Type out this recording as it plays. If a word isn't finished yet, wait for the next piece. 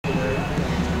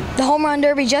The Home Run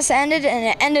Derby just ended, and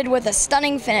it ended with a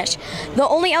stunning finish. The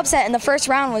only upset in the first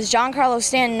round was Giancarlo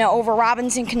Stanton over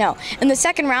Robinson Cano. In the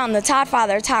second round, the Todd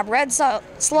Father topped Red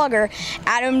Slugger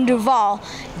Adam Duvall,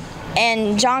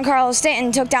 and Giancarlo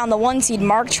Stanton took down the 1 seed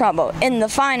Mark Trumbo. In the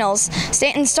finals,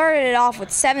 Stanton started it off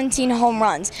with 17 home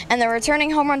runs, and the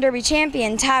returning Home Run Derby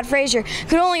champion, Todd Frazier,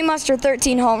 could only muster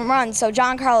 13 home runs, so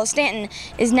Giancarlo Stanton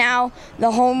is now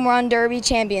the Home Run Derby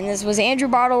champion. This was Andrew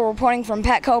Bartle reporting from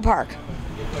Petco Park.